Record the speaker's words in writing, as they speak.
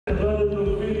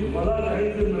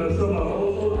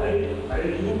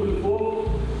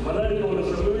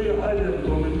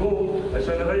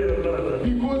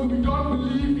Because we don't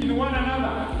believe in one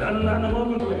another. I don't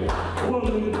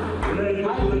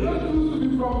choose to be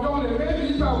from God, and maybe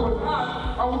if I was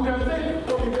asked, I would have said,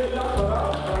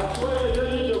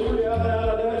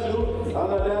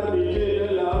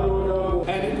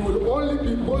 and it will only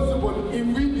be possible if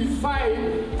we decide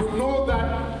to know that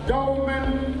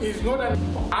government is not an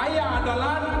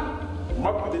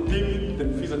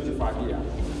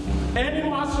any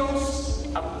Marshall's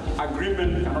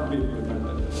agreement cannot be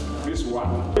implemented. This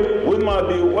one. We must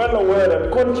be well aware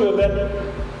and conscious that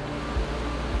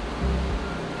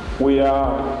we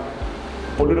are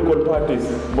political parties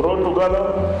brought together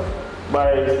by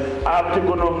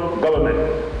article government.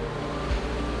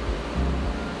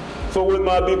 So we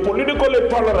must be politically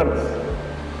tolerant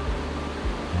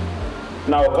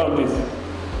in our countries.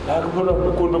 Like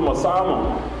Kundu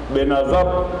Masama, Benazab,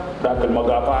 Dakal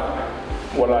Magapa,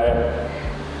 Walaya.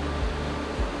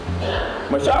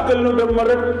 مشاكل إنه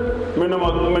دمرت من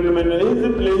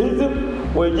حزب لحزب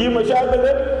ويجي مشاكل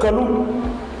كلو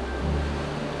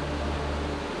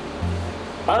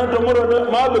أنا دمرت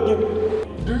ما بجيب.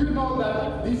 Do you know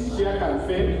that this year can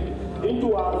fail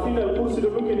into our final course of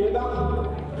looking at that?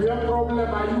 Do you have a problem?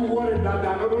 Are you worried that they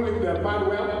are not ruling their part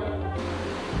well?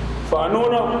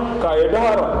 فانونا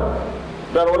كايدارا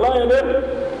دار والله يدر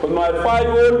ما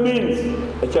 5 means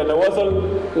عشان نوصل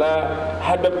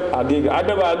لهدف حقيقي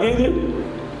هدف حقيقي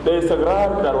ده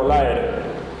استقرار دار والله يدر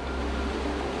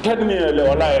تنمية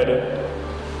لوالله يدر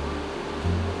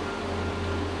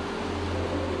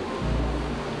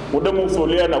وده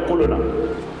مسؤولية كلنا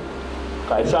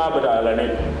كشعب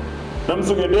دارنا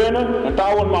نمسك يدينا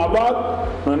نتعاون مع بعض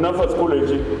وننفذ كل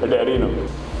شيء دارينا.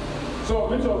 So,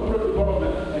 Minister of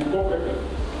Development and Corporate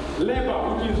Labor,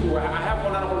 which is where I have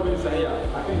honorable minister here,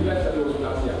 I think yesterday was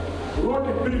last year, wrote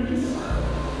a bridges.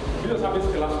 We just have this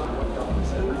class.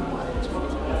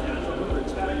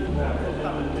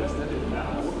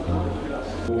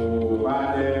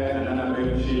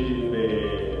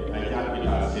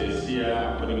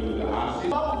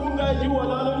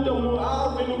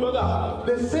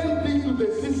 The same thing to the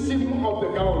system of the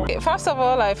government. First of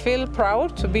all, I feel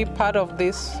proud to be part of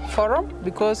this forum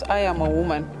because I am a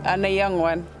woman and a young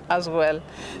one as well.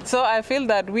 So I feel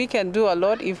that we can do a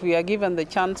lot if we are given the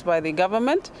chance by the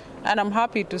government. And I'm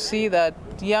happy to see that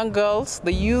young girls,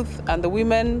 the youth and the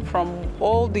women from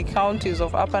all the counties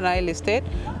of Upper Nile State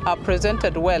are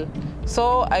presented well.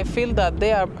 So I feel that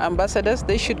they are ambassadors.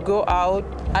 They should go out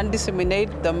and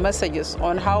disseminate the messages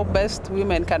on how best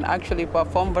women can actually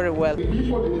perform very well.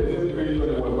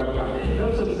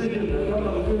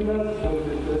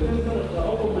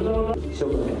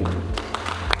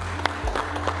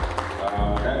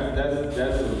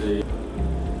 That's the